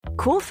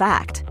Cool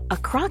fact, a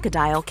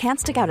crocodile can't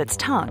stick out its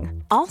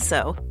tongue.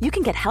 Also, you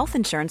can get health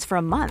insurance for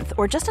a month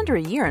or just under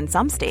a year in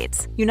some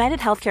states. United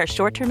Healthcare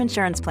short-term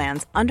insurance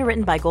plans,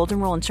 underwritten by Golden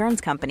Rule Insurance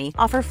Company,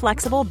 offer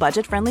flexible,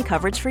 budget-friendly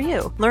coverage for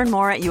you. Learn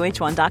more at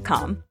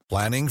uh1.com.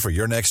 Planning for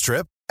your next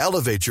trip?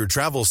 Elevate your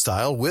travel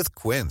style with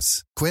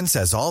Quince. Quince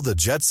has all the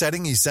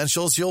jet-setting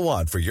essentials you'll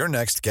want for your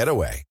next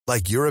getaway,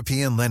 like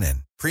European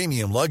linen,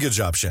 premium luggage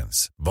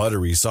options,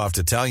 buttery soft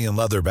Italian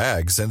leather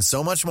bags, and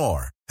so much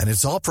more. And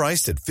it's all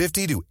priced at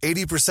 50 to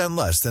 80%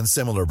 less than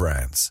similar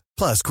brands.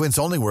 Plus, Quince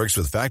only works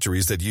with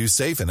factories that use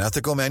safe and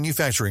ethical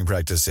manufacturing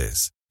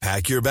practices.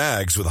 Pack your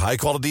bags with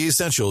high-quality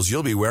essentials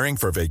you'll be wearing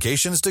for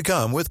vacations to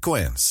come with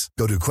Quince.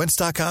 Go to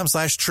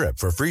quince.com/trip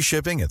for free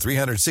shipping and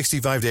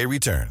 365-day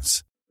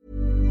returns.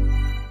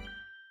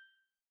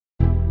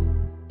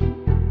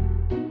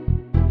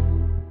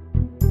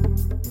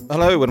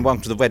 Hello and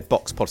welcome to the Red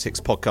Box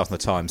Politics Podcast on the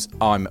Times.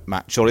 I'm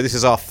Matt Chorley. This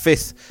is our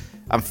fifth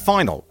and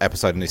final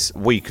episode in this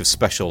week of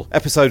special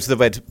episodes of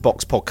the Red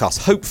Box Podcast.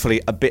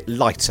 Hopefully a bit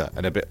lighter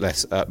and a bit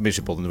less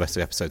miserable than the rest of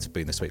the episodes have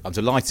been this week. I'm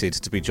delighted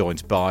to be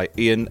joined by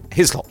Ian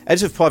Hislop,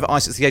 editor of Private Eye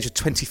since the age of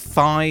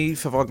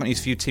 25. Have I got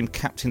news for you, team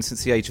captain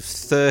since the age of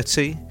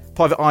 30.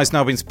 Private Eye's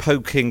now been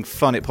poking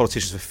fun at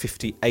politicians for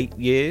 58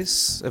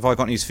 years. Have I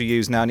got news for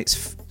you now? And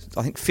it's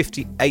I think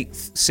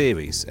 58th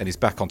series, and he's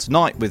back on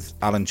tonight with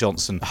Alan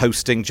Johnson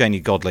hosting, Janie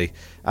Godley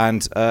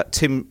and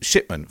Tim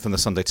Shipman from the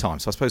Sunday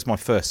Times. So I suppose my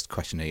first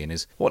question, Ian,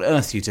 is what on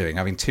earth are you doing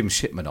having Tim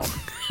Shipman on?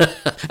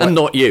 And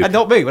not you. And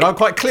not me, but I'm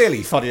quite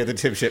clearly funnier than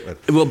Tim Shipman.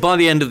 Well, by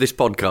the end of this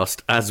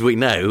podcast, as we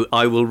know,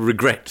 I will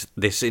regret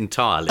this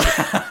entirely.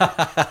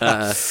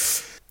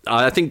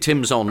 I think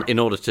Tim's on in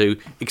order to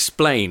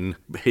explain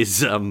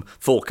his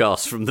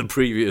forecasts from the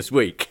previous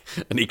week,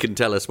 and he can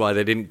tell us why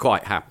they didn't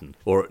quite happen,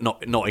 or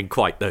not in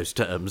quite those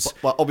terms.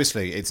 Well,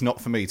 obviously, it's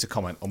not for me to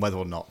comment on whether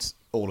or not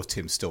all of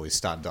Tim's stories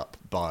stand up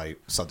by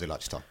Sunday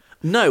lunchtime.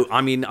 No, I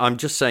mean, I'm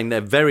just saying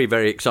they're very,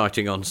 very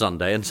exciting on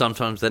Sunday, and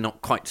sometimes they're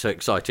not quite so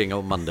exciting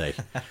on Monday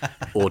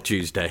or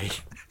Tuesday.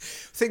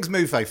 Things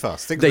move very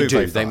fast. They move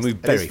very It's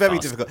very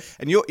fast. difficult.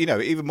 And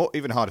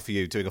even harder for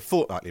you doing a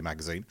fortnightly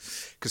magazine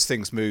because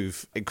things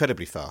move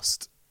incredibly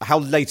fast. How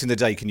late in the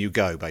day can you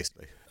go,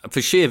 basically?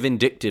 For sheer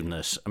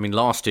vindictiveness, I mean,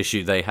 last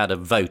issue they had a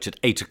vote at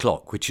 8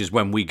 o'clock, which is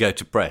when we go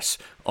to press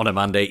on a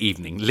Monday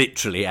evening,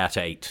 literally at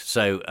 8.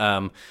 So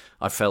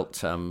I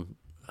felt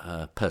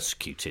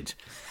persecuted.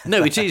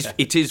 No,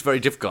 it is very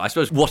difficult. I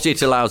suppose what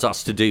it allows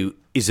us to do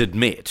is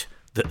admit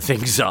that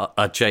things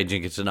are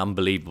changing at an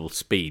unbelievable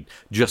speed.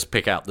 Just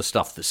pick out the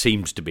stuff that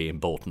seems to be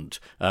important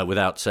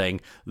without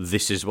saying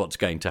this is what's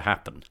going to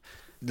happen.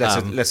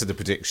 Less of the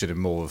prediction and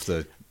more of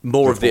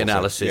the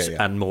analysis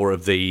and more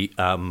of the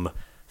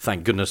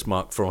thank goodness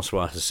Marc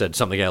Francois has said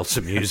something else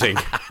amusing.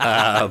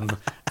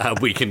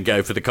 We can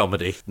go for the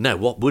comedy. No,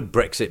 what would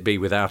Brexit be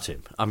without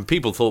him? I mean,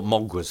 people thought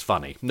Mog was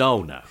funny.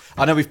 No.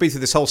 I know we've been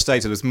through this whole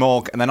stage. There was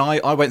Mog, and then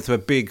I went through a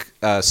big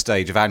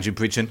stage of Andrew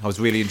Bridgen. I was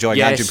really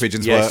enjoying Andrew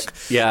Bridgen's work.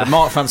 Yeah. But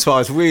Marc Francois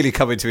is really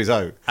coming to his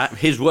own.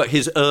 His work,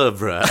 his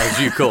oeuvre, as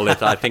you call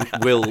it, I think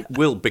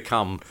will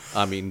become,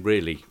 I mean,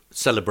 really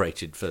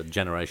celebrated for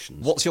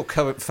generations. What's your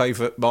current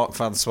favourite Marc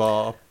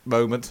Francois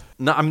moment?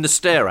 No, I mean, the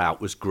stare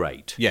out was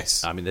great.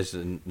 Yes. I mean, there's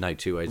no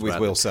two ways about it. With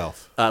Will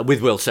Self.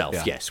 With Will Self,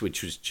 yeah. Yes,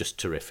 which was just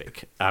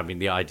terrific. I mean,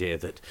 the idea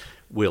that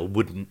Will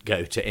wouldn't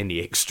go to any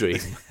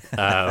extreme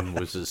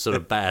was a sort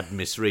of bad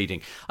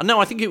misreading. No,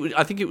 I think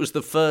it was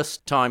the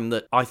first time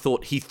that I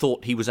thought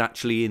he was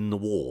actually in the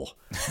war.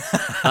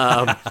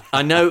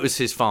 I know it was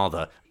his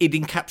father. It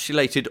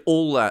encapsulated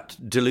all that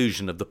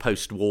delusion of the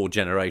post-war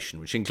generation,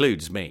 which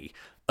includes me,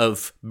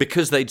 of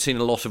because they'd seen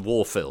a lot of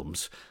war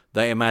films,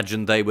 they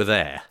imagined they were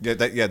there. They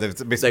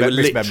were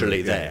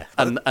literally there.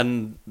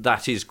 And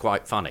that is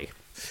quite funny.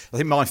 I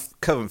think my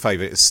current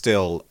favourite is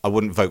still, I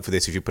wouldn't vote for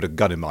this if you put a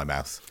gun in my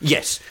mouth.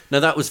 Yes. No,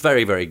 that was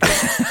very, very good.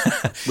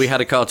 We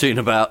had a cartoon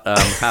about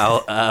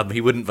how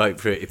he wouldn't vote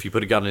for it if you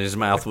put a gun in his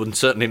mouth, and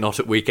certainly not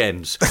at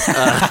weekends.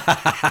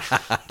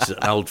 It's an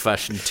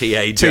old-fashioned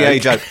TA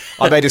joke.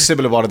 I made a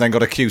similar one and then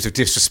got accused of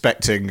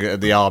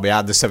disrespecting the army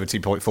and the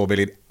 17.4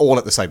 million all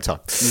at the same time.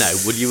 No,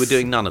 well, you were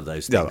doing none of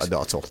those things. No,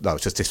 not at all. No,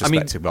 it's just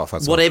disrespecting Marc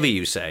Francois. Whatever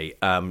you say,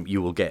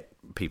 you will get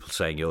people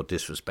saying you're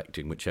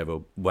disrespecting whichever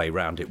way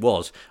round it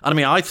was. And I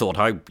mean, I thought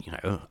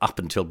up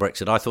until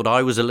Brexit, I thought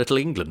I was a little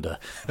Englander.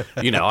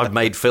 I've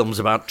made films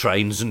about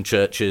trains and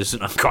churches,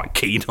 and I'm quite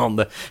keen on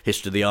the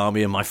history of the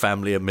army, and my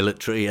family are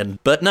military.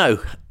 But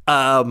no,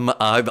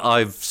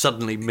 I've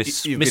suddenly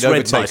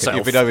misread myself.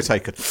 You've been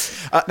overtaken.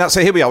 Now,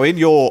 so here we are in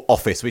your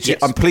office, which yes.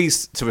 I'm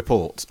pleased to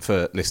report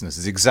for listeners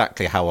is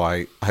exactly how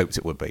I hoped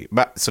it would be.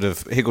 Sort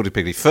of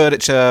higgledy-piggledy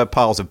furniture,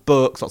 piles of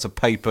books, lots of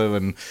paper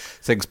and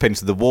things pinned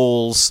to the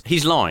walls.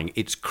 He's lying.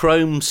 It's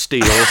chrome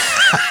steel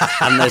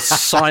and there's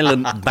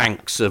silent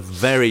banks of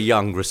very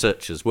young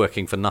researchers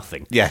working for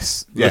nothing.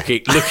 Yes.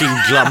 Looking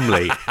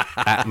glumly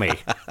at me.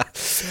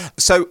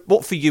 So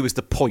what for you is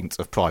the point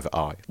of Private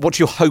Eye? What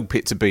do you hope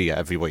it to be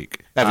every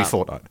week, every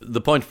fortnight?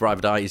 The point of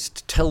Private Eye is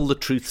to tell the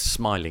truth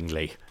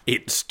smilingly.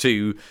 It's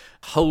to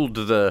hold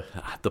the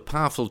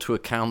powerful to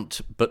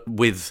account, but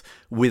with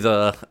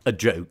a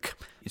joke.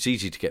 It's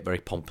easy to get very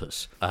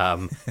pompous.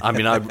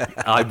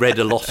 I read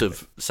a lot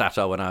of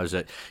satire when I was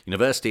at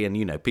university,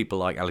 and people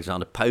like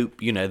Alexander Pope,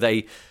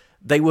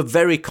 they were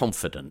very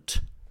confident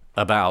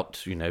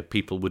about,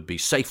 people would be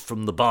safe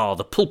from the bar,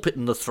 the pulpit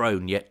and the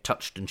throne, yet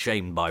touched and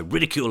shamed by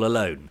ridicule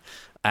alone.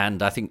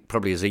 And I think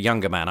probably as a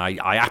younger man, I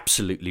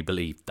absolutely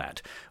believed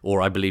that,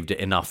 or I believed it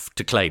enough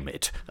to claim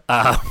it.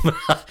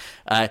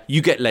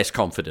 You get less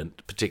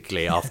confident,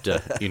 particularly after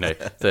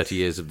 30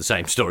 years of the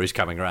same stories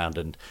coming around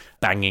and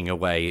banging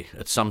away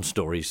at some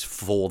stories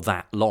for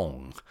that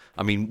long.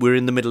 I mean, we're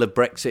in the middle of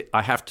Brexit.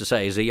 I have to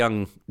say, as a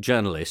young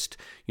journalist,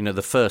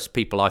 the first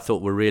people I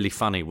thought were really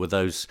funny were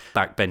those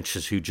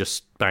backbenchers who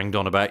just banged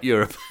on about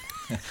Europe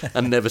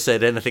and never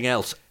said anything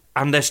else.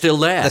 And they're still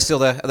there. They're still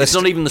there. It's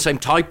not even the same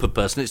type of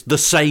person. It's the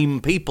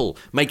same people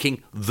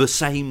making the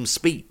same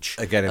speech.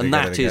 Again and again.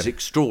 That is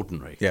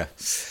extraordinary. Yeah.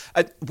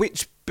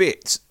 Which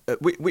bit of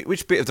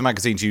the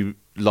magazine do you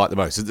like the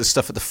most? Is it the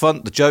stuff at the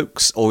front, the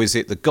jokes, or is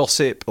it the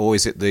gossip, or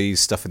is it the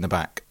stuff in the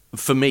back?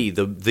 For me,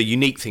 the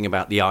unique thing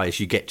about the Eye is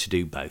you get to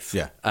do both.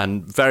 Yeah.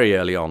 And very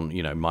early on,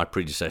 my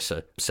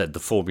predecessor said the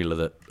formula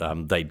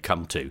that they'd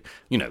come to,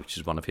 which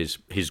is one of his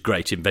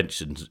great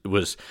inventions,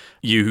 was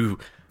you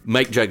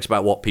make jokes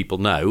about what people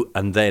know,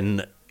 and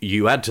then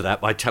you add to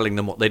that by telling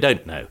them what they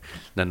don't know.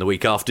 Then the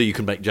week after, you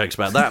can make jokes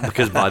about that,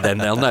 because by then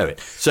they'll know it.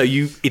 So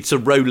it's a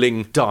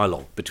rolling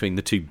dialogue between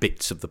the two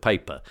bits of the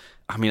paper.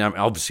 I mean,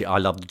 obviously, I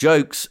love the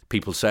jokes.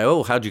 People say,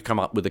 oh, how do you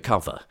come up with the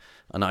cover?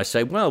 And I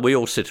say, well, we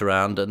all sit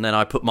around, and then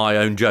I put my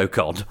own joke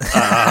on,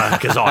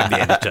 because I'm the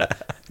editor,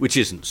 which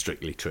isn't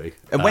strictly true.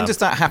 And when does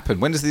that happen?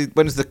 When does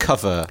the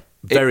cover?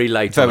 Very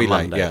late on a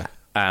Monday. Yeah.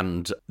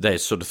 And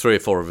there's sort of 3 or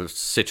 4 of us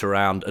sit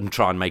around and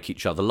try and make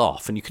each other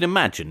laugh. And you can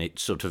imagine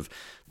it's sort of,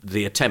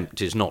 the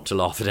attempt is not to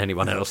laugh at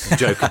anyone else's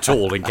joke at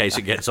all in case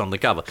it gets on the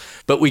cover.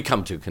 But we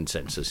come to a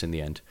consensus in the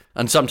end.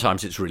 And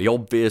sometimes it's really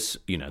obvious,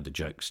 the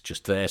joke's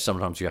just there.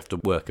 Sometimes you have to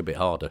work a bit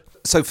harder.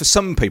 So for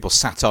some people,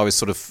 satire is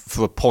sort of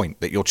for a point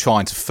that you're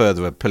trying to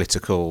further a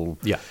political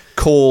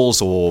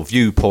cause or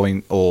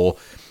viewpoint,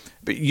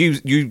 but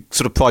you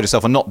sort of pride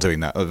yourself on not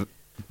doing that.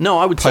 No,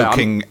 I would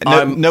poking.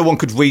 say no one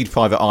could read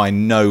Private Eye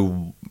and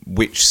know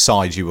which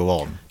side you were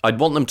on. I'd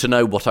want them to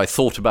know what I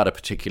thought about a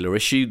particular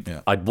issue.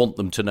 Yeah. I'd want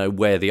them to know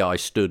where the Eye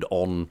stood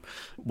on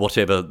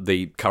whatever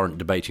the current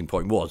debating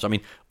point was. I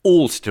mean,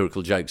 all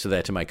satirical jokes are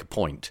there to make a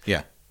point.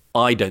 Yeah.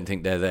 I don't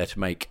think they're there to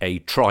make a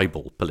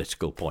tribal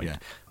political point. Yeah.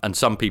 And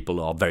some people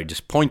are very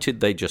disappointed.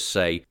 They just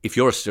say, if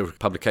you're a satirical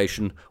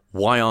publication,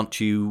 why aren't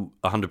you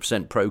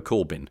 100%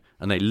 pro-Corbyn?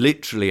 And they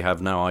literally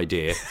have no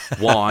idea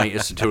why a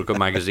satirical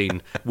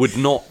magazine would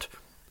not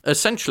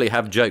essentially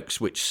have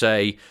jokes which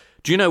say,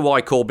 do you know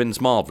why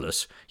Corbyn's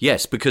marvellous?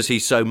 Yes, because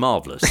he's so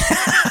marvellous.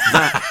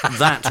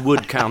 that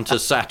would count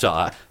as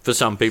satire for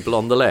some people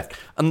on the left.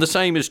 And the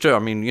same is true. I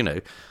mean,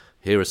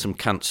 here are some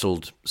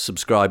cancelled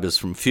subscribers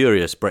from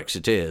furious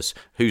Brexiteers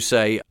who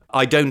say,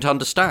 I don't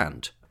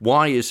understand.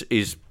 Why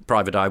is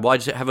Private Eye, why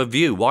does it have a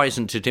view? Why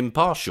isn't it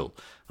impartial?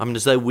 I mean,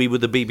 as though we were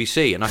the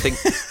BBC. And I think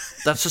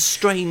that's a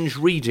strange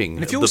reading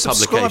and of the publication. If you're a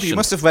subscriber, you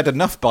must have read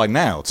enough by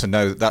now to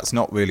know that's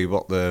not really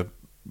what the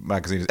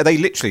magazine is. Are they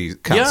literally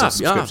cancel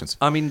subscriptions?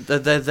 Yeah. I mean, they're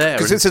there.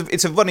 Because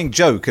it's a running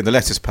joke in the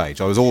letters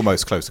page. I was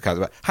almost close to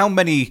cancel. How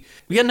many?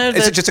 Yeah, no,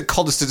 is it just a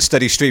constant,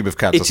 steady stream of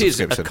cancel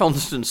subscriptions? It is a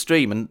constant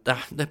stream. And there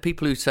are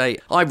people who say,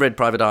 I've read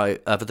Private Eye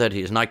for 30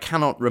 years, and I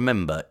cannot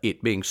remember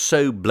it being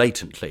so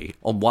blatantly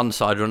on one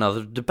side or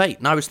another debate.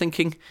 And I was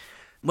thinking,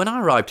 when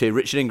I arrived here,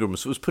 Richard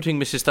Ingrams was putting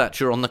Mrs.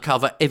 Thatcher on the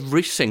cover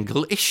every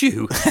single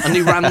issue, and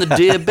he ran the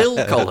Dear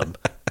Bill column.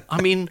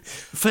 I mean,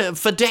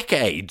 for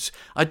decades.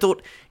 I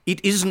thought, it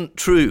isn't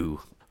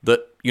true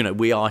that,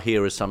 we are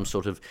here as some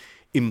sort of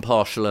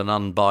impartial and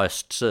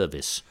unbiased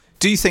service.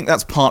 Do you think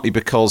that's partly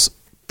because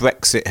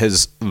Brexit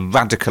has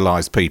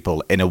radicalised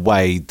people in a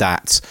way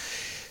that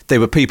they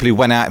were people who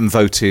went out and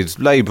voted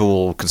Labour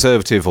or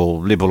Conservative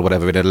or Liberal or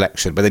whatever in an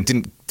election, but they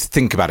didn't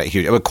think about it.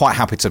 They were quite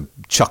happy to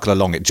chuckle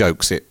along at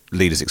jokes at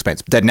leaders'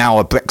 expense. They're now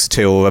a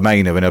Brexiteer or a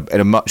Remainer in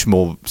a much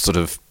more sort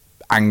of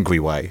angry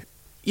way.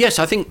 Yes,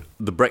 I think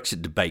the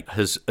Brexit debate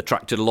has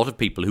attracted a lot of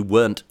people who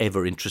weren't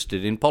ever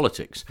interested in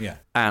politics. Yeah.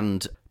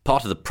 And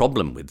part of the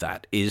problem with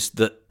that is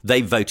that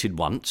they voted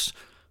once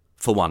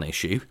for one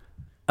issue,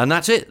 and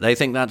that's it. They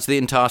think that's the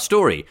entire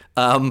story.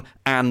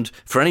 And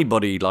for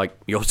anybody like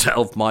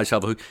yourself,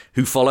 myself,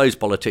 who follows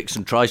politics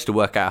and tries to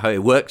work out how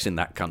it works in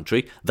that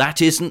country,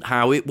 that isn't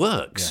how it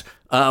works.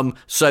 Yeah.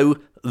 So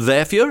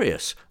they're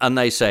furious. And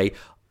they say,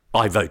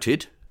 I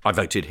voted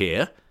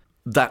here.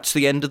 That's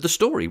the end of the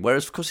story.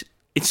 Whereas, of course,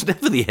 it's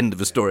never the end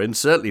of a story, and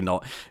certainly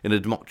not in a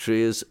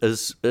democracy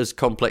as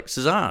complex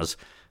as ours.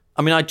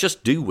 I mean, I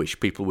just do wish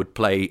people would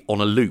play on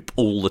a loop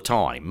all the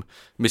time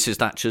Mrs.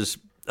 Thatcher's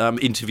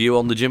interview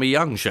on the Jimmy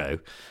Young show,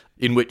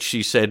 in which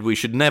she said we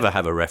should never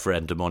have a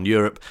referendum on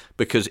Europe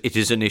because it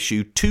is an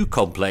issue too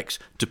complex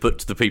to put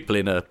to the people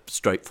in a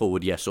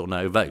straightforward yes or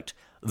no vote.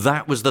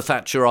 That was the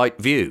Thatcherite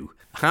view.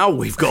 how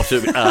we've got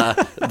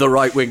the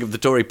right wing of the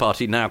Tory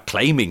party now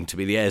claiming to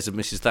be the heirs of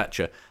Mrs.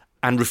 Thatcher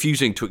and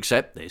refusing to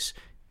accept this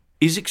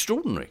is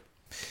extraordinary.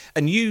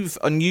 And you've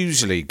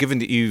unusually, given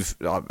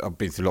that I've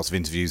been through lots of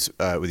interviews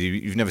with you,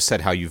 you've never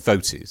said how you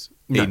voted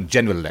in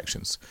general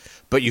elections,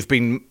 but you've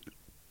been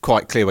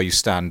quite clear where you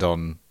stand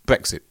on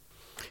Brexit.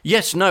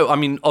 Yes, no,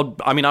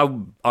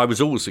 I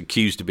was always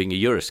accused of being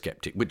a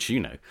Eurosceptic, which,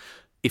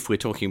 if we're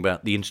talking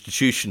about the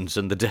institutions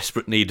and the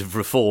desperate need of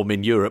reform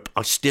in Europe,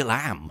 I still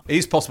am. It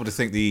is possible to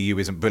think the EU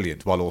isn't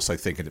brilliant while also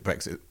thinking that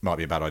Brexit might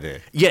be a bad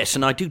idea. Yes,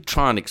 and I do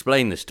try and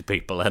explain this to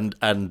people. And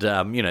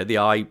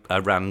I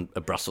ran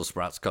a Brussels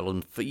sprouts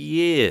column for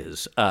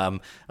years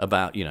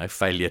about,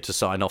 failure to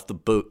sign off the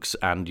books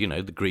and,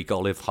 the Greek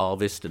olive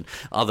harvest and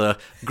other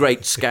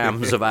great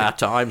scams of our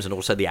times, and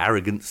also the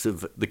arrogance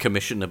of the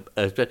Commission.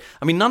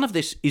 None of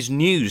this is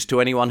news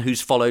to anyone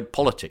who's followed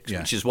politics,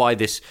 which is why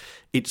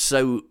it's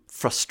so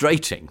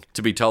frustrating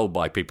to be told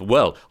by people,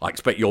 well, I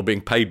expect you're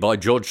being paid by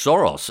George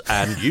Soros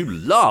and you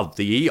love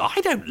the EU.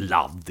 I don't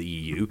love the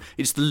EU.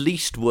 It's the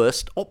least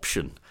worst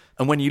option.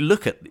 And when you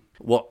look at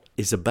what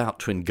is about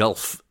to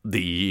engulf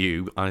the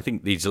EU, I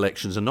think these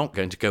elections are not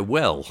going to go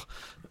well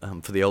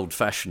for the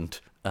old-fashioned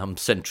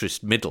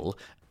centrist middle.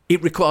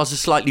 It requires a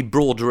slightly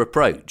broader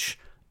approach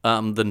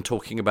than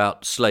talking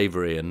about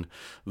slavery and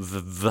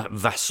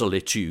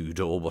vassalitude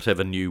or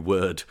whatever new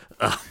word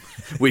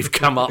we've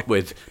come up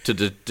with to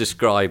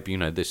describe,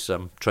 this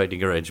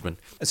trading arrangement.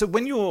 So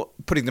when you're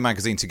putting the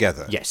magazine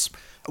together, yes,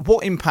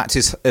 what impact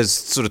has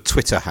sort of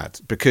Twitter had?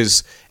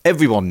 Because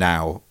everyone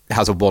now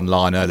has a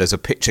one-liner, there's a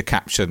picture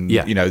caption,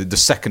 the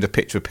second a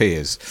picture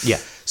appears. Yeah.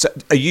 So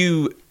are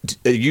you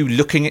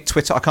looking at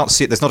Twitter? I can't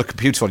see it. There's not a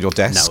computer on your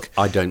desk.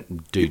 No, I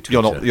don't do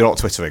Twitter. You're not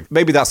Twittering.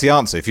 Maybe that's the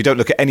answer. If you don't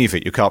look at any of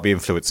it, you can't be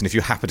influenced. And if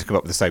you happen to come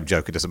up with the same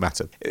joke, it doesn't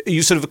matter. Are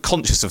you sort of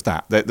conscious of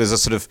that? There's a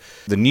sort of,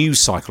 the news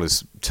cycle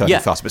is turning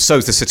fast, but so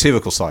is the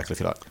satirical cycle, if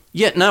you like.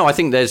 Yeah, no, I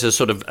think there's a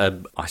sort of,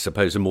 I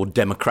suppose, a more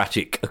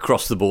democratic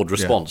across-the-board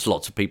response. Yeah.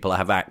 Lots of people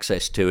have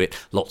access to it.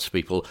 Lots of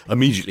people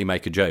immediately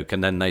make a joke,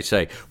 and then they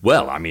say,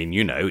 well,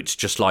 it's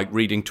just like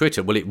reading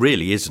Twitter. Well, it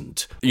really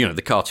isn't.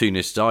 The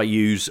cartoonists I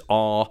use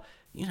are,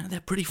 they're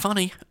pretty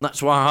funny.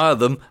 That's why I hire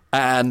them.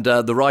 And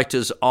the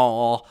writers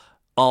are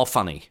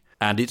funny.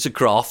 And it's a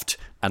craft,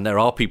 and there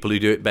are people who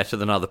do it better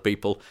than other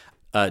people.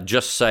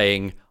 Just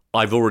saying,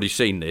 I've already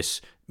seen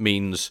this,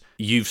 means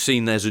you've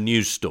seen there's a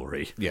news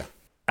story. Yeah.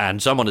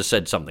 And someone has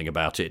said something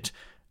about it,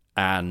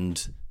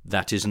 and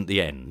that isn't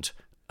the end.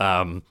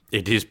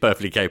 It is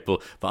perfectly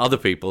capable for other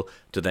people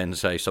to then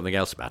say something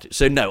else about it.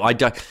 So no, I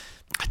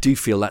do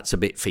feel that's a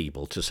bit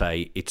feeble to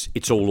say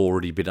it's all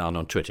already been done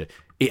on Twitter.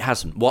 It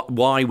hasn't.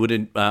 Why would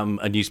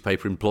a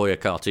newspaper employ a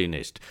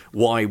cartoonist?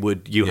 Why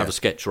would you have a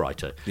sketch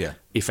writer? Yeah.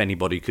 If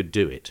anybody could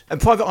do it. And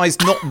Private Eye's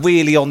not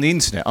really on the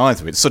internet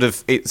either. It's sort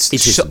of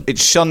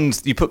it's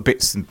shunned. You put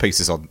bits and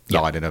pieces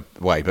online in a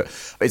way, but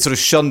it's sort of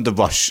shunned the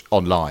rush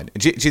online.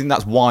 Do you think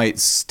that's why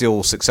it's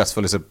still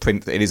successful as a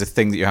print? That it is a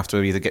thing that you have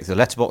to either get to the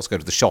letterbox, go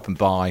to the shop and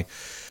buy.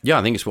 Yeah,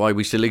 I think it's why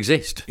we still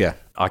exist. Yeah.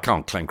 I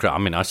can't claim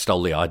credit. I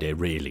stole the idea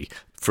really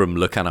from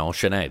Le Canard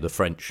Enchaîné, the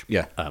French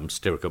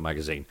satirical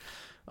magazine.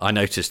 I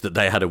noticed that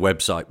they had a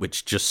website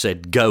which just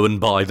said, go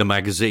and buy the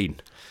magazine.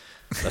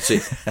 That's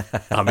it.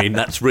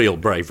 That's real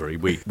bravery.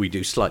 We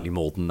do slightly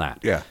more than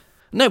that. Yeah.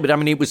 No, but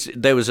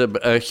there was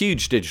a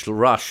huge digital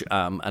rush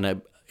and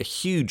a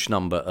huge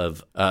number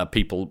of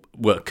people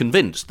were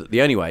convinced that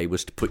the only way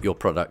was to put your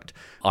product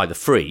either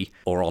free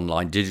or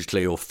online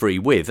digitally or free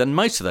with. And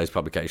most of those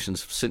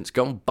publications have since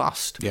gone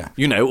bust,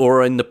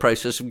 or are in the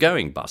process of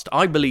going bust.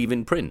 I believe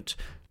in print.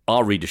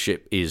 Our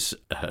readership is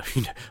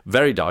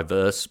very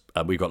diverse.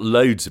 We've got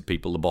loads of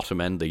people, the bottom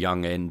end, the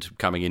young end,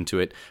 coming into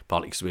it,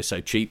 partly because we're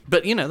so cheap.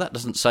 But, that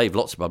doesn't save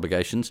lots of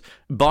publications.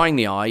 Buying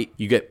the Eye,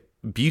 you get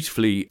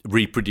beautifully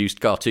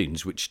reproduced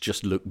cartoons, which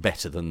just look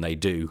better than they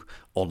do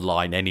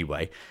online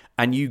anyway.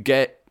 And you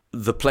get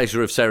the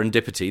pleasure of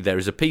serendipity. There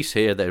is a piece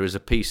here, there is a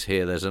piece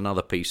here, there's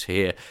another piece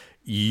here.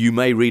 You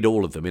may read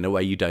all of them in a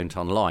way you don't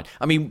online.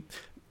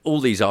 All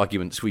these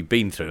arguments we've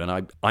been through,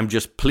 and I'm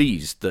just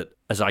pleased that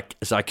as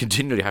I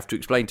continually have to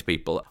explain to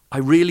people, I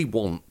really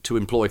want to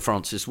employ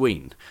Francis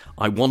Wheen.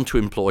 I want to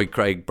employ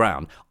Craig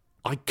Brown.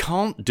 I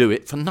can't do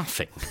it for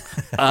nothing.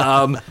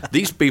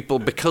 These people,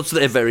 because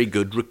they're very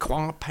good,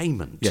 require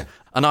payment. Yeah.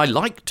 And I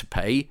like to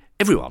pay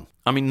everyone.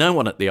 No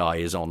one at the Eye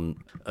is on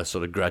a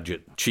sort of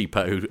graduate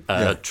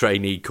cheapo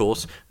trainee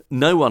course.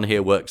 No one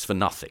here works for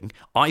nothing.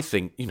 I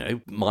think,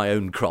 my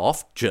own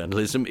craft,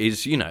 journalism,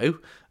 is,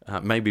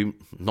 maybe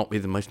not be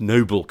the most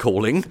noble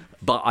calling,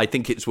 but I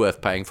think it's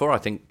worth paying for. I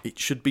think it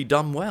should be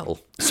done well.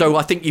 So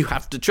I think you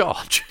have to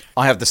charge.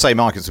 I have the same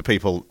arguments with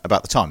people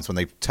about the Times when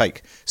they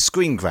take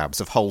screen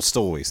grabs of whole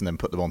stories and then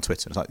put them on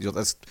Twitter. It's like,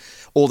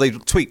 or they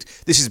tweet,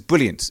 "This is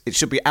brilliant. It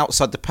should be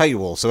outside the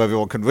paywall so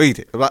everyone can read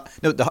it." But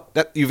no,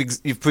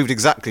 you've proved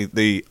exactly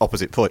the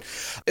opposite point.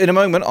 In a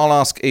moment, I'll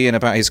ask Ian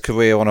about his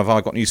career on Have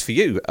I Got News for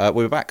You. We'll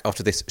be back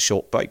after this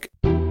short break.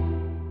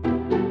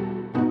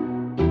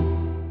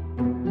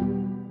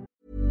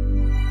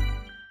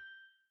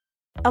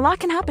 A lot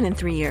can happen in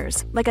 3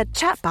 years, like a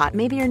chatbot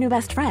may be your new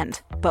best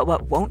friend. But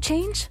what won't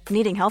change?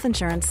 Needing health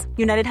insurance.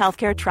 United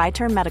Healthcare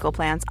Tri-Term Medical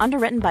Plans,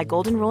 underwritten by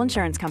Golden Rule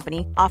Insurance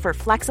Company, offer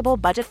flexible,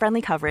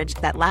 budget-friendly coverage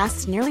that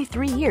lasts nearly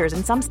 3 years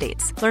in some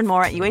states. Learn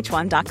more at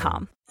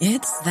uh1.com.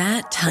 It's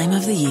that time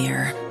of the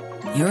year.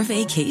 Your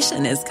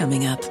vacation is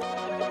coming up.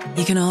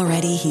 You can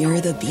already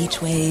hear the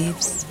beach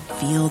waves,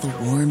 feel the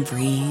warm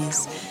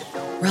breeze,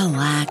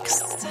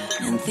 relax,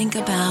 and think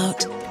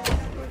about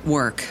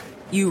work.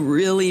 You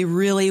really,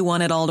 really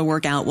want it all to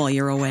work out while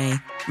you're away.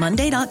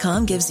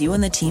 Monday.com gives you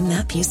and the team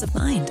that peace of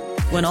mind.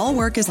 When all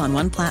work is on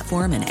one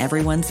platform and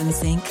everyone's in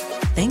sync,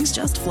 things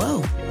just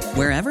flow.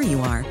 Wherever you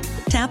are,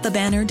 tap the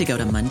banner to go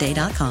to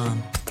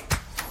Monday.com.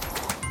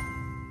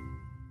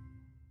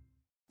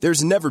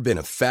 There's never been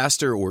a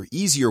faster or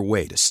easier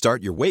way to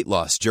start your weight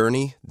loss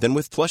journey than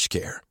with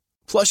PlushCare.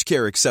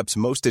 PlushCare accepts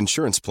most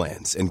insurance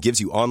plans and gives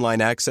you online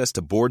access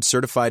to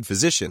board-certified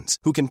physicians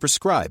who can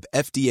prescribe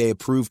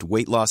FDA-approved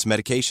weight loss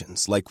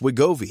medications like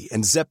Wegovy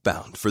and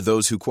Zepbound for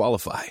those who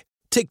qualify.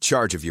 Take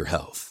charge of your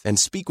health and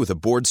speak with a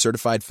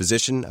board-certified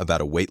physician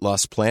about a weight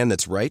loss plan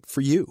that's right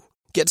for you.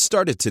 Get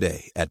started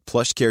today at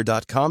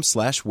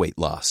plushcare.com/weight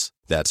loss.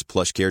 That's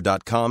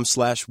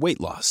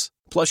plushcare.com/weight loss.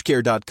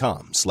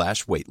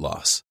 plushcare.com/weight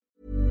loss.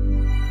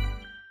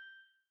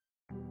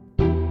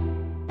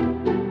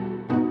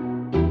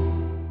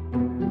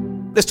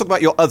 Let's talk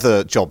about your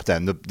other job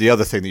then, the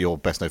other thing that you're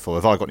best known for.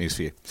 Have I got news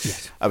for you?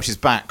 Yes. Which is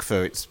back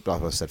for its,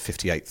 like I said,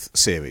 58th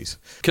series.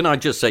 Can I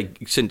just say,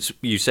 since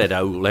you said,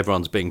 well,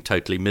 everyone's being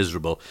totally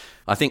miserable,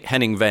 I think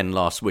Henning Venn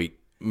last week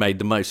made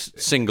the most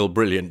single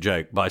brilliant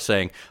joke by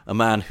saying a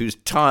man who's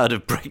tired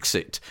of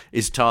Brexit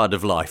is tired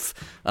of life.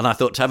 And I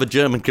thought to have a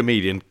German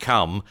comedian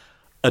come,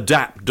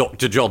 adapt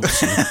Dr.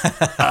 Johnson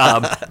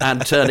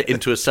and turn it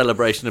into a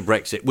celebration of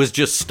Brexit was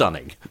just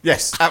stunning.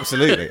 Yes,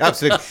 absolutely,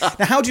 absolutely.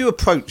 Now, how do you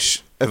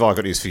approach Have I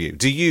Got News for You?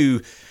 Do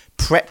you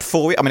prep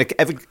for it? I mean,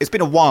 it's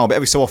been a while, but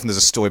every so often there's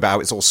a story about how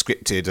it's all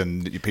scripted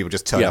and people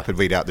just turn up and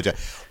read out the joke.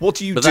 What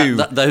do you do?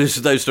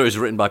 Those stories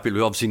are written by people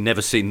who've obviously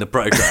never seen the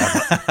programme.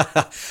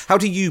 How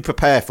do you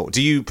prepare for it?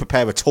 Do you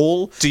prepare at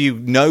all? Do you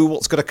know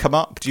what's going to come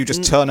up? Do you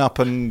just turn up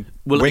and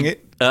wing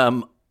it?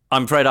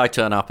 I'm afraid I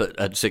turn up at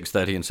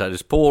 6:30 and so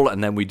does Paul,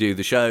 and then we do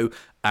the show,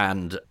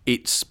 and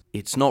it's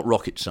not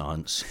rocket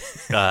science,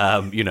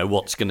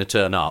 what's going to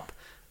turn up.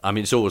 I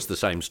mean, it's always the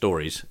same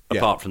stories,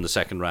 apart from the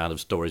second round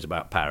of stories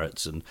about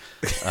parrots and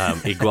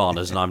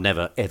iguanas, and I've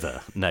never,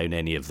 ever known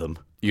any of them.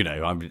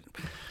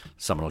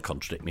 Someone will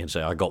contradict me and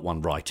say I got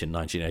one right in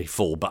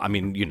 1984, but I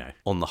mean,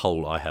 on the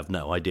whole, I have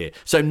no idea.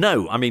 So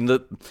no, I mean,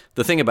 the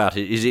thing about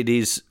it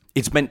is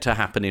it's meant to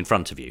happen in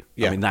front of you.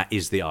 Yeah. I mean, that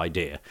is the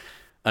idea.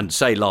 And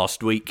say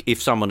last week,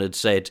 if someone had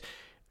said,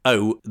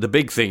 oh, the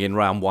big thing in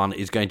round one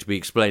is going to be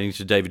explaining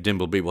to David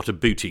Dimbleby what a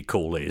booty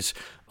call is,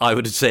 I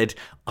would have said,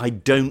 I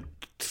don't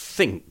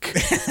think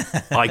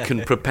I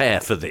can prepare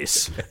for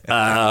this.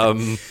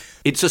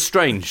 It's a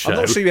strange show. I'm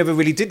not sure you ever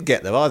really did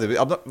get there either.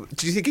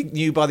 Do you think you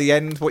knew by the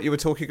end what you were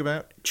talking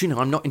about? Do you know,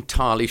 I'm not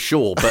entirely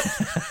sure, but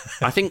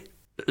I think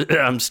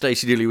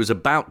Stacey Dooley was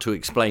about to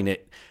explain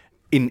it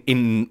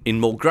in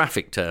more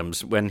graphic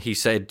terms when he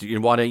said,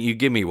 why don't you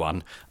give me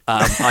one?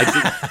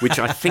 Which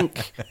I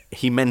think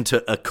he meant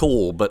a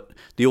call, but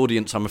the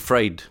audience, I'm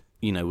afraid,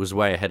 was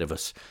way ahead of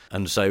us,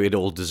 and so it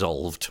all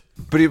dissolved.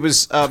 But it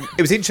was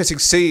interesting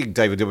seeing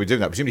David Dimbleby doing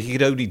that. Presumably he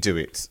could only do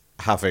it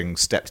having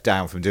stepped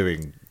down from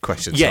doing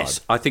Question Time. Yes,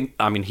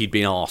 he'd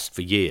been asked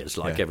for years,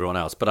 like everyone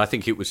else, but I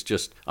think it was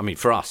just,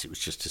 for us, it was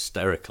just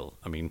hysterical.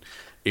 I mean,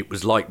 it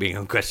was like being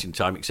on Question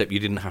Time, except you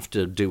didn't have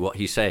to do what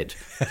he said.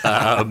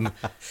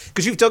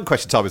 Because you've done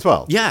Question Time as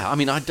well. Yeah, I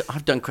mean,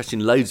 I've done Question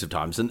loads of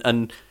times,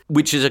 and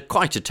which is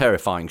quite a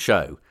terrifying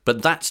show.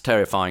 But that's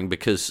terrifying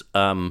because,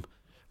 in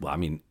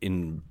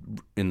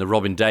the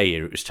Robin Day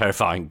era, it was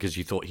terrifying because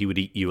you thought he would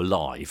eat you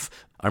alive.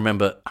 I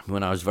remember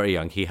when I was very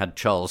young, he had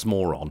Charles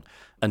Moore on,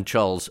 and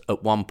Charles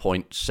at one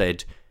point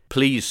said,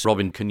 please,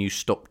 Robin, can you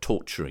stop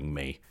torturing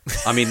me?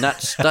 I mean,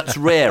 that's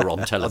rare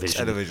on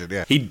television. On television,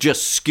 yeah. He'd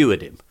just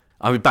skewered him.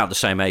 I was about the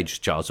same age as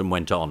Charles and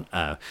went on,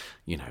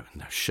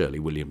 Shirley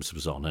Williams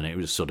was on, and it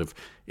was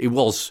it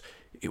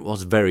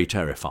was very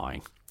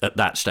terrifying at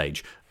that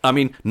stage. I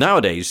mean,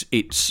 nowadays,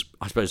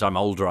 I suppose I'm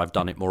older, I've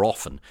done it more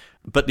often,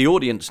 but the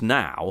audience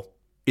now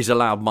is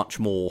allowed much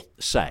more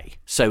say.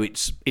 So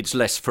it's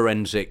less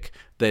forensic,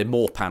 there are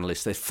more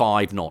panellists, there's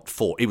 5, not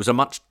 4. It was a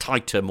much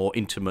tighter, more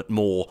intimate,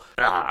 more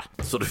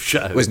sort of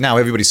show. Whereas now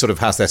everybody sort of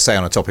has their say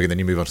on a topic and then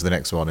you move on to the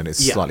next one and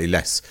it's slightly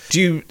less. Do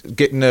you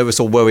get nervous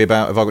or worry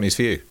about Have I Got News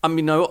for You? I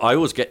mean, no, I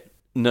always get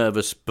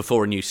nervous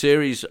before a new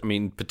series. I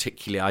mean,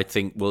 particularly I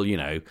think, well,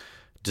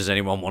 does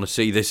anyone want to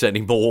see this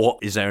anymore?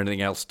 Is there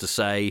anything else to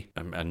say?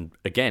 And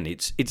again,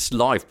 it's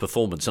live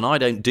performance, and I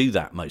don't do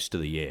that most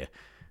of the year.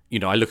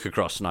 I look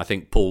across and I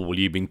think, Paul, well,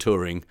 you've been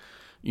touring,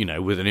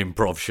 with an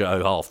improv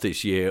show half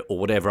this year or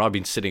whatever. I've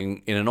been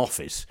sitting in an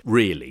office,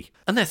 really,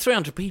 and they're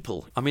 300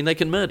 people. I mean, they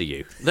can murder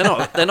you. They're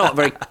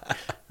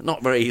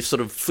not very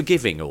sort of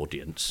forgiving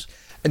audience.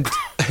 And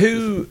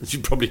who, as you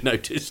probably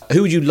noticed,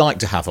 who would you like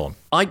to have on?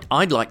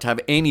 I'd like to have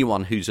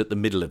anyone who's at the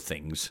middle of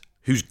things,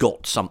 who's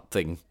got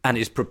something and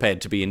is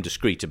prepared to be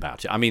indiscreet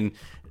about it. I mean,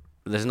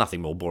 there's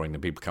nothing more boring than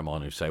people come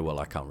on who say, well,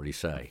 I can't really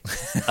say.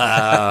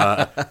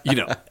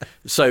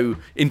 So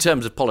in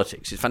terms of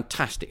politics, it's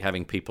fantastic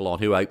having people on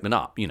who open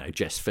up.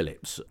 Jess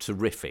Phillips,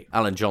 terrific.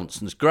 Alan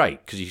Johnson's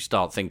great, because you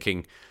start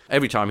thinking,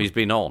 every time he's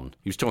been on,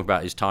 he was talking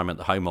about his time at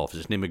the Home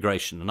Office and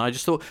immigration, and I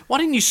just thought, why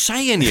didn't you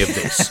say any of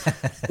this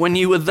when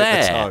you were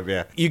there? At the time,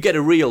 yeah. You get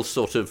a real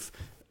sort of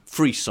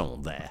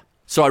frisson there.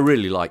 So I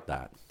really like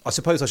that. I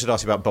suppose I should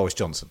ask you about Boris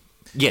Johnson.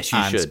 Yes, you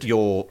and should.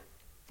 Your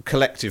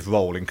collective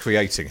role in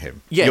creating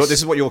him. Yes. This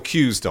is what you're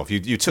accused of.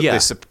 You took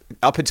this,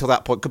 up until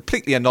that point,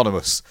 completely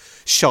anonymous,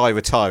 shy,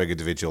 retiring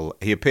individual.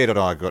 He appeared on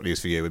I Got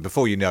News for You, and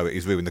before you know it,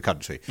 he's ruined the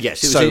country.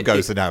 Yes. So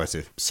goes the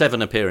narrative.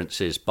 7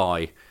 appearances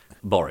by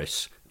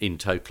Boris in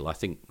total, I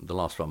think the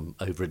last one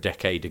over a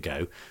decade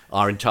ago,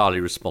 are entirely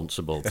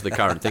responsible for the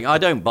current thing. I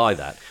don't buy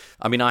that.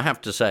 I mean, I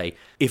have to say,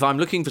 if I'm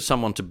looking for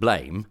someone to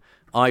blame,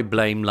 I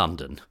blame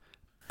London.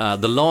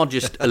 The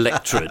largest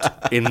electorate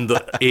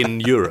in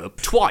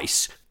Europe,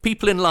 twice.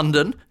 People in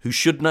London who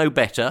should know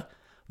better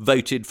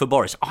voted for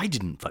Boris. I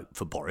didn't vote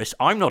for Boris.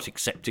 I'm not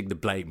accepting the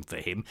blame for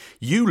him.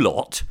 You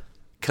lot,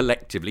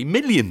 collectively,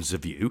 millions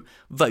of you,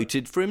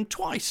 voted for him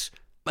twice.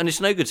 And it's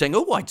no good saying,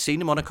 oh, I'd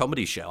seen him on a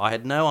comedy show. I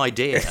had no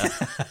idea.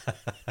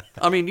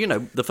 I mean,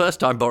 the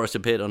first time Boris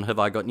appeared on Have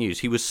I Got News,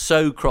 he was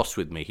so cross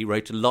with me. He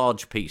wrote a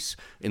large piece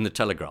in the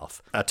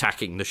Telegraph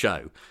attacking the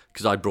show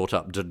because I brought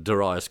up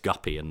Darius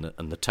Guppy and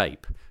the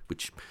tape,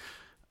 which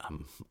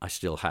I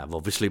still have,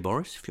 obviously,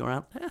 Boris, if you're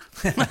out there.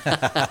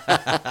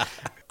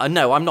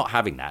 No, I'm not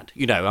having that.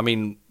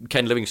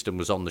 Ken Livingstone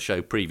was on the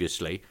show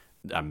previously,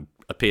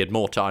 appeared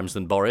more times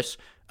than Boris,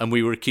 and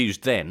we were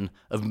accused then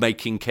of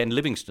making Ken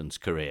Livingstone's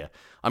career.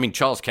 I mean,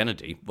 Charles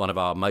Kennedy, one of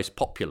our most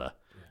popular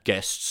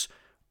guests,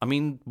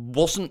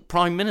 wasn't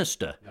Prime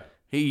Minister. No.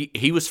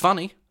 He was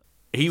funny.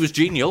 He was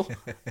genial.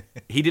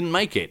 He didn't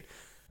make it.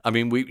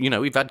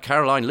 We've had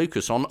Caroline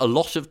Lucas on a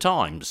lot of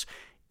times.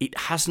 It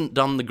hasn't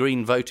done the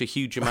Green vote a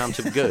huge amount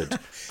of good.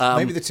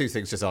 Maybe the two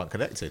things just aren't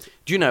connected.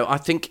 Do you know, I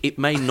think it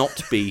may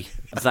not be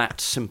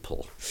that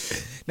simple.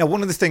 Now,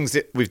 one of the things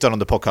that we've done on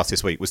the podcast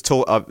this week was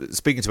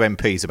speaking to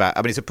MPs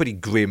about, it's a pretty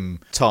grim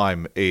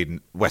time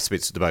in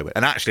Westminster at the moment.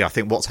 And actually, I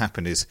think what's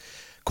happened is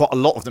quite a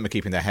lot of them are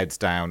keeping their heads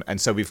down.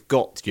 And so we've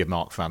got your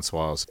Mark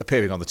Francois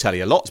appearing on the telly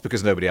a lot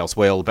because nobody else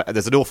will. But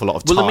there's an awful lot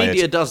of tired... Well, the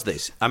media does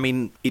this.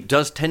 It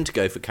does tend to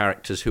go for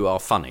characters who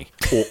are funny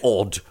or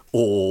odd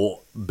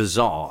or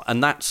bizarre.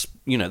 And that's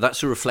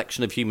a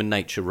reflection of human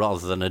nature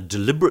rather than a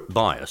deliberate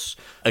bias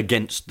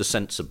against the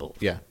sensible.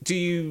 Yeah. Do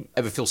you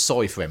ever feel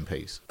sorry for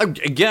MPs?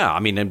 Yeah,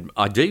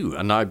 I do.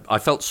 And I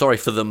felt sorry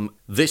for them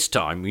this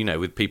time,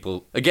 with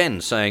people, again,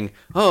 saying,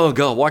 oh,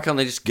 God, why can't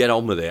they just get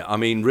on with it?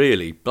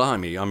 Really,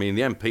 blimey.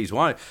 The MPs,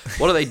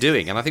 what are they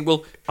doing? And I think,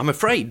 well, I'm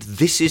afraid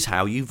this is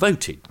how you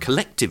voted.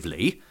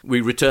 Collectively, we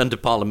returned to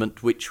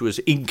Parliament which was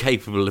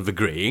incapable of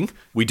agreeing.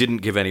 We didn't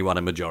give anyone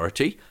a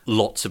majority.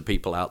 Lots of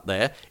people out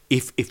there.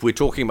 If we're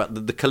talking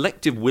about the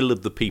collective will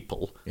of the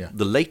people,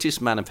 the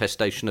latest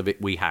manifestation of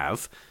it we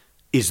have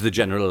is the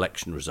general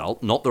election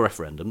result, not the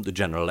referendum, the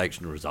general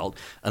election result.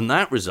 And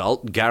that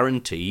result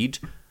guaranteed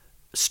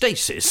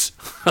stasis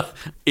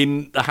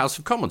in the House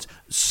of Commons.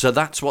 So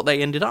that's what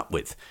they ended up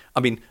with.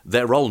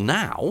 Their role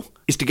now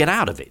is to get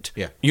out of it.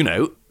 Yeah.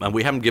 And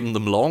we haven't given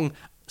them long.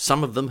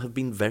 Some of them have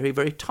been very,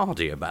 very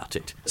tardy about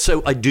it.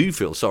 So I do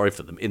feel sorry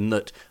for them in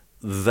that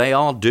they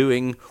are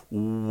doing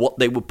what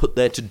they were put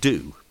there to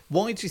do.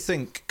 Why do you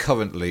think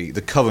currently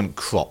the current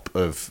crop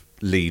of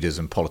leaders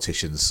and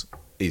politicians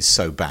is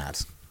so bad?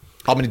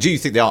 Do you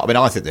think they are?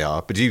 I think they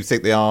are, but do you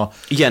think they are?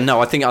 Yeah,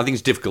 no, I think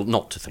it's difficult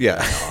not to think they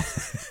are.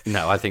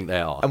 No, I think they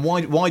are. And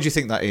why do you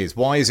think that is?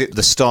 Why is it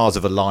the stars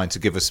have aligned to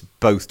give us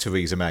both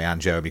Theresa May and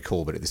Jeremy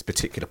Corbyn at this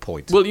particular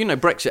point? Well,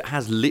 Brexit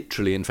has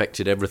literally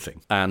infected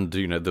everything. And,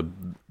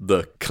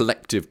 the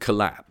collective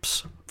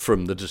collapse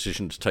from the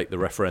decision to take the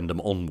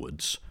referendum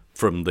onwards,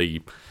 from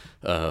the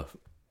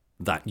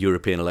that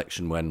European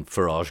election when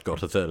Farage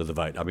got a third of the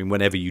vote.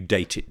 Whenever you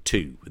date it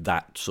to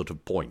that sort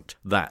of point,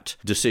 that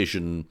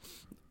decision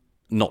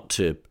not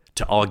to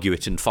argue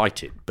it and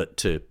fight it, but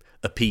to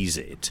appease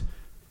it,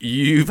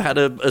 you've had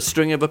a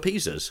string of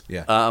appeasers.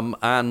 Yeah.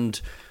 And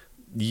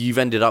you've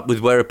ended up with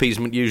where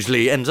appeasement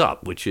usually ends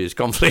up, which is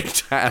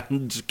conflict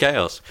and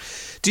chaos.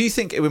 Do you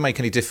think it would make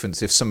any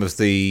difference if some of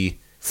the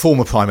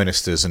former prime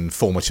ministers and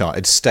former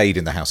had stayed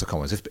in the House of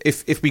Commons?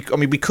 If we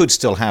could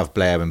still have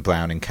Blair and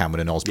Brown and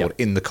Cameron and Osborne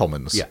in the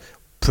Commons,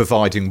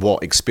 providing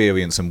what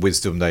experience and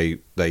wisdom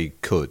they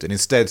could, and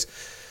instead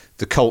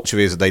the culture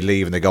is that they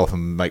leave and they go off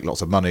and make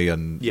lots of money,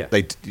 and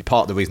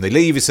part of the reason they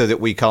leave is so that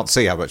we can't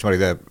see how much money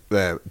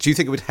they're. Do you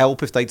think it would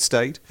help if they'd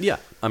stayed? Yeah,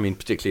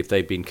 particularly if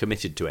they'd been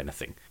committed to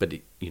anything. But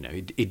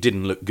it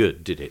didn't look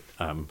good, did it?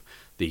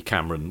 The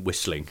Cameron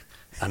whistling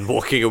and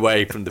walking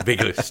away from the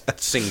biggest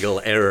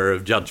single error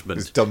of judgment.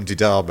 This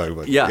dum-de-da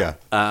moment. Yeah.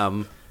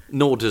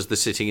 Nor does the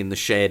sitting in the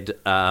shed.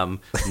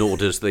 Nor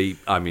does the.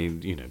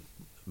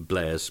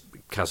 Blair's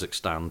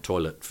Kazakhstan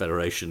Toilet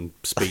Federation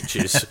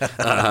speeches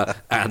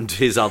and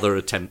his other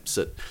attempts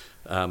at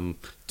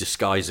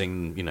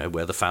disguising,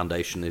 where the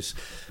foundation is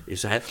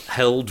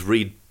held.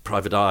 Read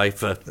Private Eye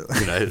for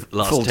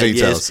last Full 10 details,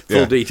 years,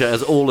 full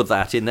details, all of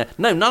that in there.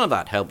 No, none of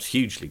that helps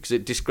hugely because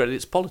it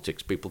discredits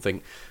politics. People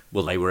think,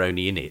 well, they were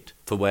only in it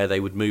for where they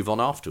would move on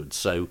afterwards.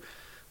 So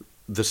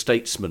the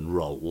statesman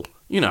role,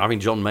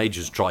 John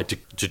Major's tried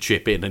to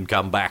chip in and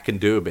come back and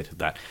do a bit of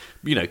that.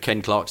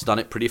 Ken Clarke's done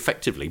it pretty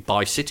effectively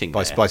by sitting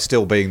there. By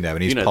still being there,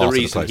 and he's part of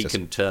the process. The reason he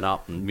can turn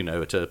up and,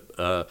 at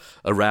a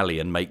rally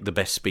and make the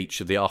best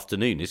speech of the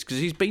afternoon is because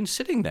he's been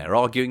sitting there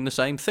arguing the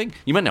same thing.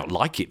 You may not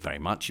like it very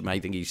much. You may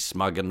think he's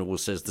smug and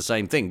always says the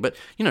same thing. But,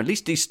 at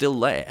least he's still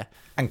there.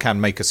 And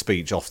can make a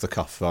speech off the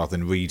cuff rather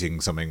than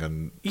reading something.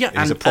 And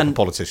he's a proper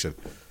politician.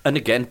 And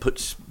again,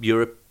 puts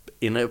Europe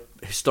in a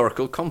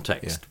historical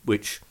context,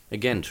 which,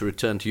 again, to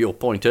return to your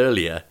point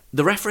earlier,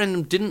 the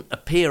referendum didn't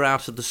appear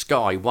out of the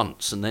sky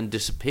once and then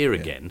disappear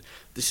again.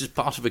 This is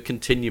part of a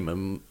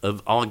continuum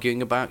of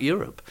arguing about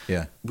Europe,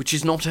 which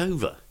is not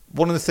over.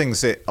 One of the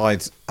things that I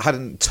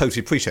hadn't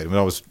totally appreciated when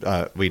I was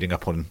reading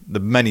up on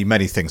the many,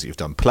 many things that you've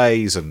done,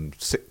 plays and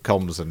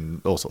sitcoms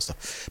and all sorts of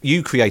stuff,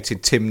 you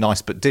created Tim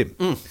Nice But Dim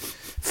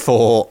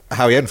for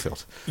Harry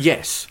Enfield.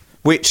 Yes.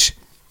 Which,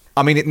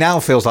 it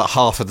now feels like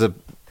half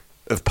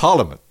of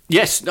Parliament.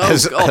 Yes, no,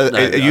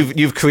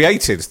 You've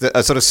created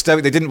a sort of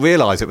stoic. They didn't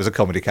realise it was a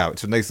comedy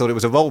character, and they thought it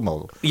was a role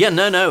model. Yeah,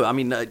 no.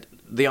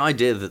 The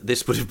idea that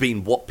this would have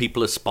been what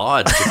people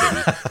aspired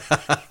to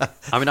be.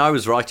 I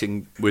was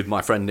writing with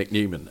my friend Nick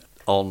Newman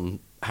on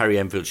Harry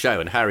Enfield's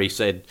show, and Harry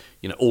said,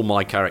 all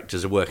my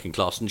characters are working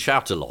class and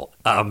shout a lot.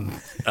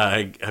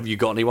 Have you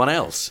got anyone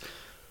else?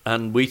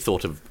 And we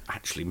thought of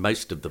actually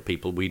most of the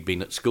people we'd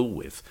been at school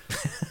with.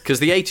 Because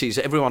the 80s,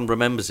 everyone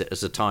remembers it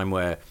as a time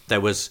where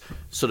there was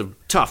sort of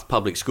tough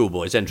public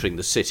schoolboys entering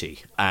the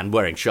city and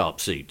wearing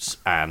sharp suits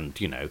and,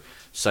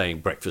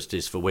 saying breakfast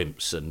is for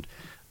wimps.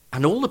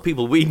 And all the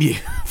people we knew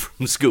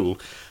from school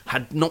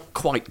had not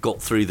quite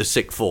got through the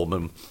sixth form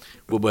and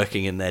were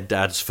working in their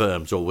dad's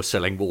firms or were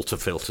selling water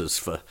filters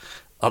for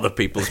other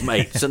people's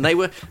mates. And they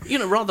were,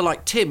 rather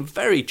like Tim,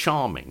 very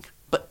charming,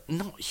 but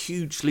not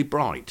hugely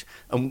bright.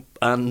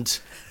 And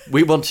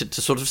we wanted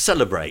to sort of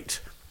celebrate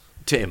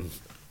Tim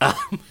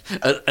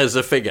as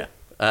a figure.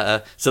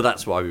 So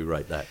that's why we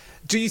wrote that.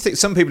 Do you think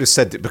some people have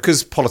said that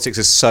because politics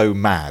is so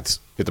mad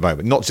at the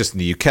moment, not just in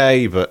the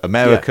UK, but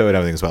America and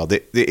everything as well,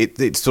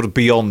 it's sort of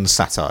beyond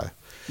satire?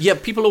 Yeah,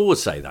 people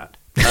always say that.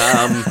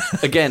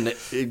 Again,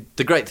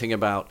 the great thing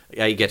about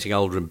A, getting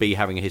older, and B,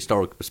 having a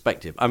historical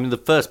perspective. The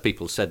first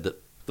people said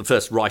that the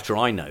first writer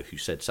I know who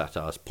said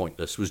satire is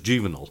pointless was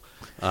Juvenal.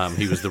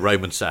 He was the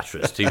Roman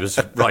satirist. He was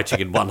writing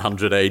in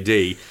 100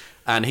 AD.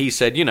 And he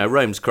said,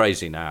 Rome's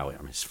crazy now.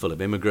 It's full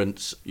of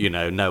immigrants.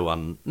 No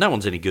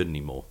one's any good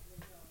anymore.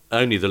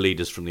 Only the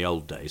leaders from the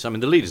old days. The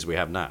leaders we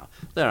have now,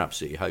 they're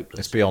absolutely hopeless.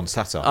 It's beyond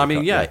satire.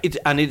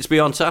 It's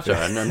beyond satire.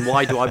 And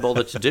why do I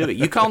bother to do it?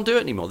 You can't do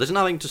it anymore. There's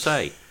nothing to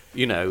say.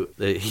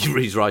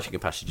 He's writing a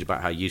passage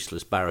about how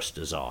useless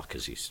barristers are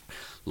because he's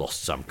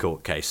lost some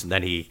court case, and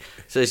then he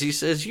says,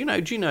 do you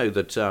know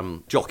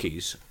that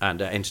jockeys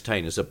and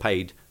entertainers are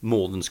paid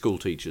more than school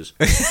teachers?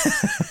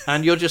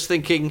 And you're just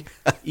thinking,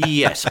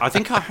 yes, I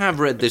think I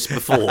have read this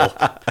before,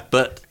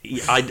 but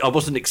I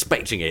wasn't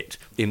expecting it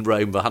in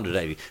Rome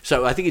 180.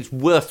 So I think it's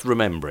worth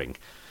remembering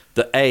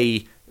that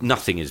A,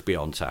 nothing is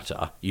beyond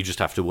satire. You just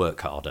have to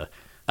work harder,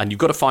 and you've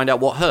got to find out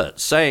what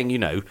hurts.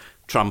 Saying,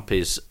 Trump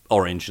is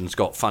orange and's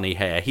got funny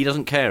hair, he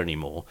doesn't care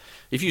anymore.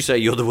 If you say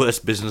you're the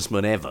worst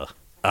businessman ever,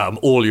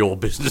 all your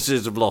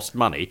businesses have lost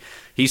money,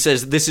 he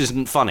says this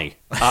isn't funny,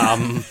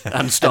 and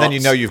starts.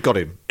 And then you've got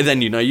him.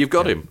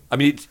 Him.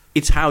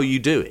 It's how you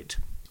do it.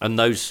 And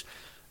those,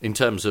 in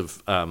terms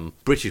of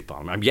British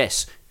Parliament,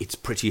 yes, it's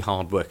pretty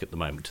hard work at the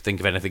moment to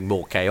think of anything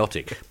more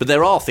chaotic. But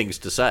there are things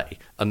to say,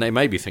 and they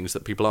may be things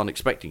that people aren't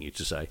expecting you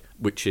to say,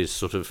 which is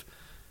sort of,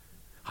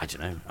 I don't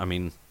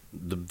know.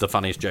 The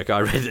funniest joke I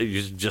read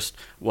is just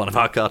one of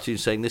our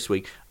cartoons saying this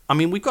week,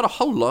 we've got a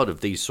whole lot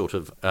of these sort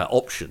of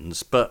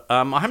options, but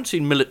I haven't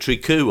seen military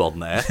coup on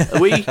there.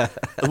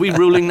 Are we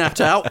ruling that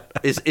out?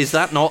 Is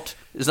that not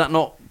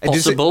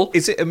possible?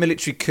 Is it a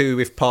military coup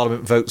if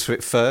Parliament votes for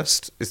it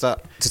first? Does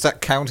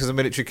that count as a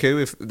military coup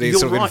if they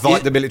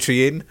invite the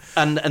military in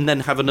and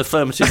then have an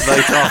affirmative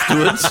vote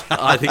afterwards?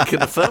 I think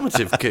an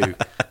affirmative coup.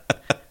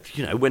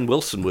 When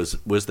Wilson was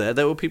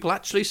there were people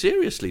actually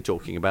seriously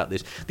talking about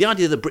this. The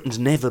idea that Britain's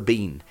never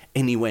been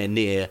anywhere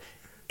near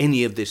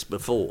any of this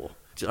before.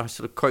 I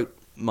sort of quote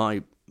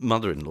my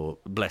mother-in-law,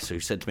 bless her,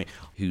 who said to me,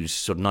 who's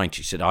sort of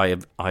 90, said, I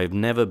have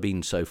never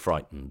been so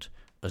frightened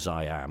as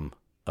I am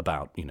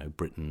about,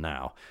 Britain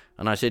now.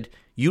 And I said,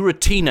 you were a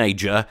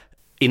teenager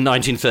in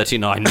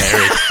 1939,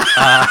 Mary.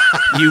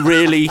 You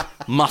really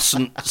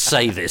mustn't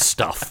say this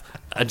stuff.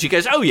 And she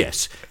goes, oh,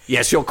 yes,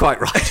 you're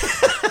quite right.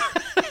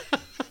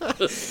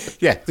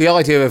 Yeah, the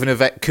idea of an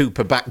Yvette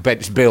Cooper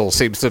backbench bill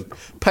seems to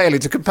pale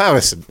into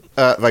comparison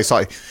very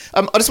slightly.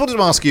 I just wanted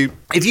to ask you,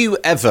 have you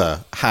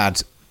ever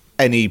had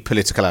any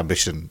political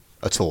ambition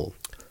at all?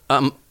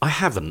 I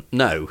haven't,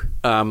 no,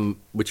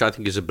 which I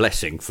think is a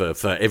blessing for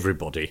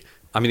everybody.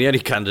 I mean, the only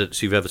candidates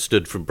who've ever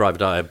stood from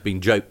private eye have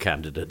been joke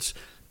candidates.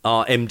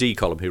 Our MD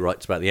column, who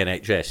writes about the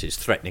NHS, is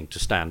threatening to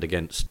stand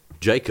against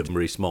Jacob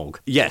Rees-Mogg.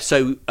 Yeah,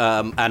 so,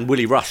 and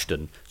Willie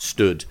Rushton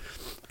stood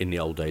in the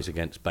old days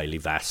against Bailey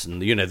Vass.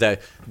 And,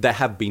 there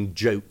have been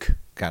joke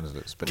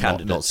candidates, but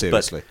not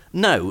seriously. But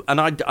no, and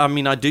I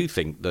mean, I do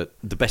think that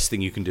the best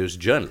thing you can do as a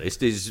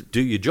journalist is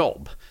do your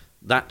job.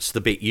 That's the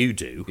bit you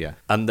do,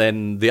 and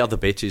then the other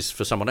bit is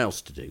for someone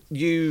else to do.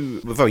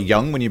 You were very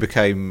young when you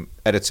became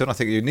editor, and I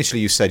think initially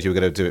you said you were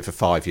going to do it for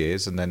 5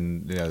 years, and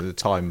then the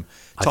time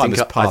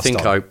has passed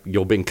on.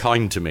 You're being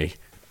kind to me.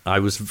 I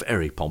was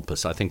very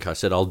pompous. I think I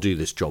said I'll do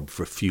this job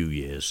for a few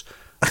years,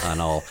 and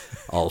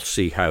I'll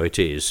see how it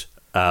is.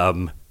 I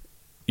mean,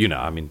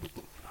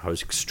 I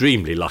was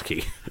extremely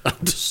lucky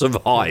to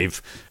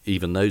survive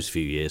even those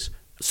few years.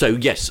 So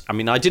yes, I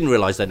mean, I didn't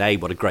realise then A,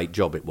 what a great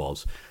job it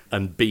was,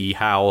 and B,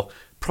 how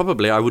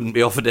probably I wouldn't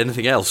be offered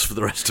anything else for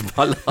the rest of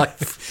my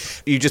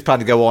life. You just plan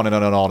to go on and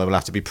on and on and will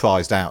have to be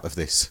prized out of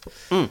this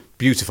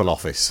beautiful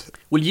office.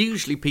 Well,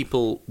 usually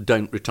people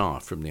don't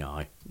retire from the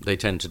Eye. They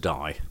tend to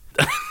die.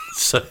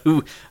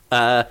 So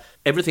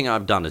everything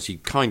I've done, as you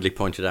kindly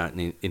pointed out in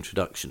the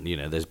introduction,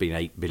 there's been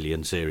 8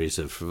 billion series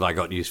of Have I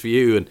Got News For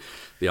You, and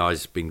the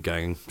Eye's been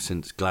going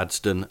since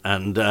Gladstone,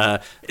 and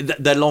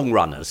they're long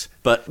runners.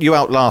 But you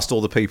outlast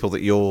all the people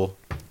that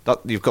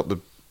you've got the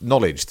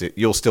knowledge that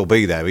you'll still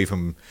be there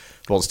even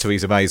once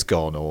Theresa May's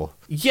gone, or...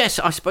 Yes,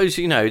 I suppose,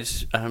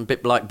 it's a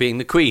bit like being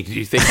the Queen.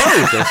 You think,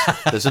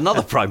 there's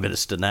another Prime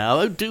Minister now.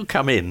 Oh, do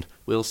come in.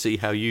 We'll see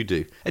how you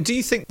do. And do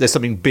you think there's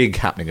something big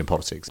happening in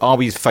politics? Are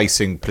we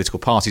facing political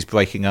parties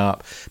breaking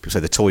up? People say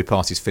the Tory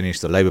party's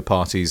finished, the Labour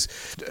party's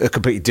a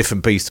completely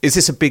different beast. Is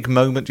this a big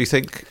moment, do you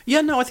think?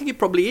 Yeah, no, I think it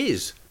probably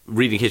is.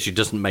 Reading history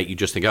doesn't make you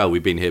just think, oh,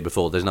 we've been here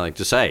before, there's nothing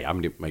to say. I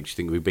mean, it makes you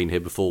think we've been here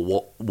before,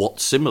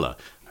 what's similar?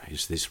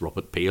 Is this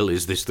Robert Peel?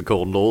 Is this the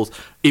Corn Laws?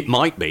 It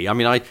might be. I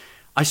mean,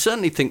 I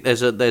certainly think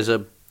there's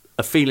a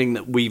feeling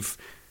that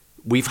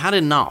we've had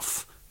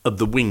enough of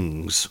the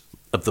wings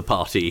of the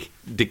party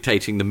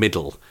dictating the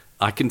middle.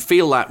 I can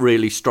feel that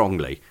really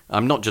strongly.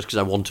 Not just because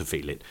I want to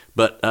feel it,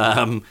 but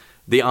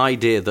the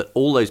idea that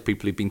all those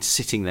people who've been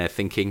sitting there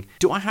thinking,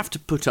 do I have to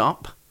put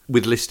up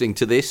with listening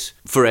to this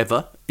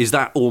forever? Is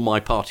that all my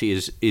party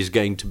is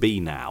going to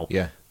be now?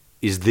 Yeah.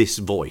 Is this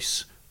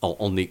voice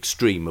on the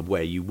extreme of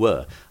where you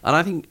were? And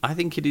I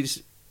think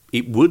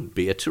it would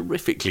be a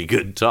terrifically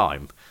good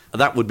time.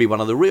 That would be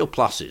one of the real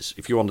pluses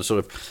if you want to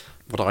sort of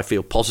what I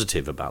feel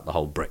positive about the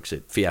whole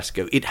Brexit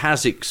fiasco. It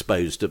has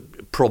exposed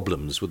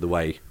problems with the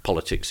way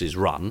politics is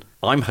run.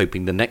 I'm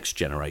hoping the next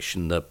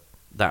generation,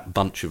 that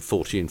bunch of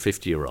 40 and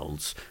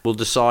 50-year-olds, will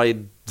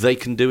decide they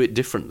can do it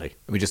differently.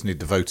 We just need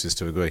the voters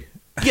to agree.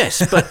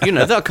 Yes, but,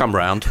 they'll come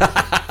round.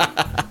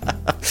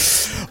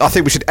 I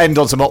think we should end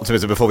on some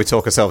optimism before we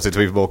talk ourselves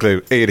into even more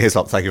gloom. Ian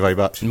Hislop, thank you very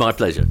much. My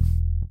pleasure.